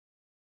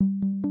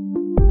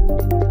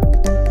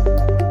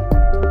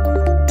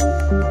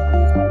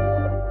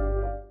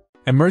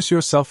Immerse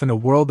yourself in a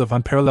world of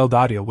unparalleled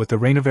audio with the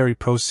RAINEVERRY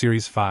Pro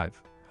Series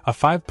 5, a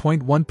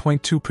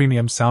 5.1.2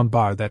 premium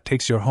soundbar that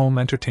takes your home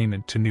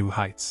entertainment to new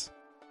heights.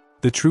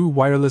 The true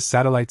wireless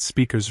satellite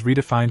speakers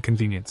redefine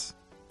convenience,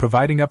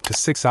 providing up to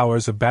 6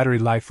 hours of battery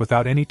life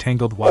without any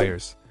tangled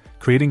wires,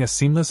 creating a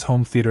seamless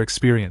home theater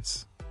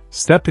experience.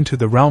 Step into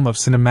the realm of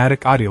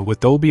cinematic audio with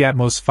Dolby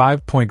Atmos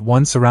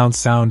 5.1 surround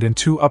sound and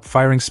 2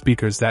 up-firing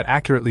speakers that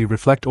accurately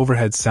reflect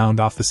overhead sound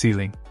off the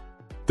ceiling.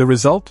 The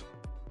result?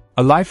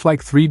 A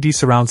lifelike 3D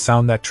surround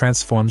sound that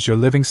transforms your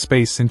living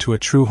space into a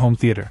true home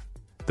theater.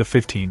 The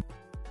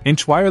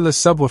 15-inch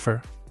wireless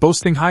subwoofer,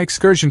 boasting high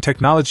excursion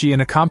technology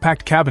in a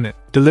compact cabinet,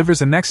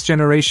 delivers a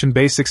next-generation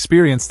bass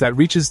experience that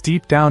reaches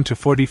deep down to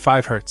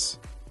 45 Hz.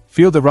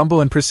 Feel the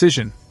rumble and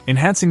precision,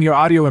 enhancing your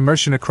audio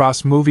immersion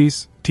across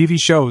movies, TV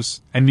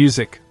shows, and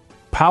music.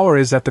 Power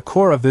is at the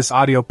core of this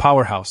audio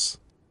powerhouse.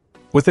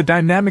 With a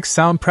dynamic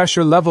sound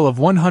pressure level of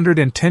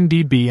 110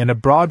 dB and a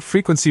broad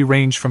frequency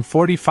range from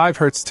 45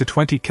 Hz to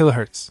 20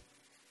 kHz.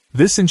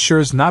 This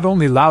ensures not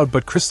only loud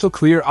but crystal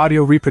clear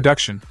audio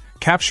reproduction,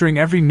 capturing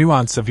every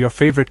nuance of your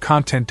favorite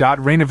content.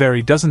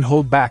 RAINEVERRY doesn't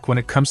hold back when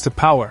it comes to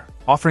power,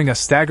 offering a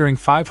staggering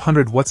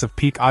 500 watts of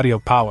peak audio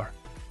power.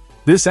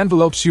 This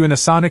envelopes you in a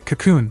sonic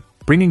cocoon,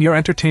 bringing your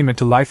entertainment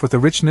to life with a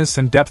richness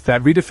and depth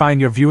that redefine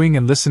your viewing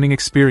and listening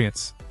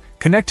experience.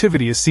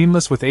 Connectivity is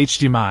seamless with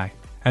HDMI,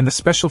 and the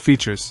special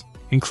features,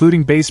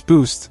 including bass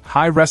boost,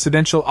 high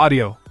residential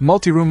audio,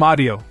 multi-room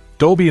audio,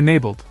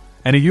 Dolby-enabled,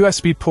 and a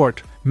USB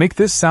port, make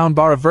this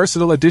soundbar a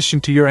versatile addition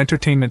to your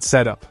entertainment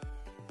setup.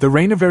 The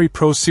RAINEVERRY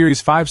Pro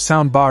Series 5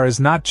 soundbar is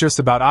not just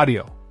about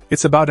audio,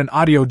 it's about an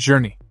audio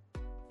journey.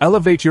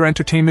 Elevate your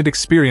entertainment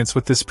experience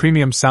with this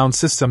premium sound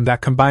system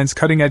that combines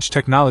cutting-edge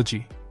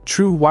technology,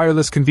 true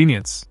wireless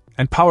convenience,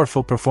 and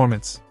powerful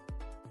performance.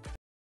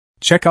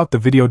 Check out the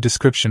video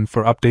description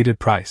for updated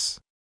price.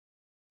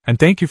 And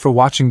thank you for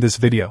watching this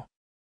video.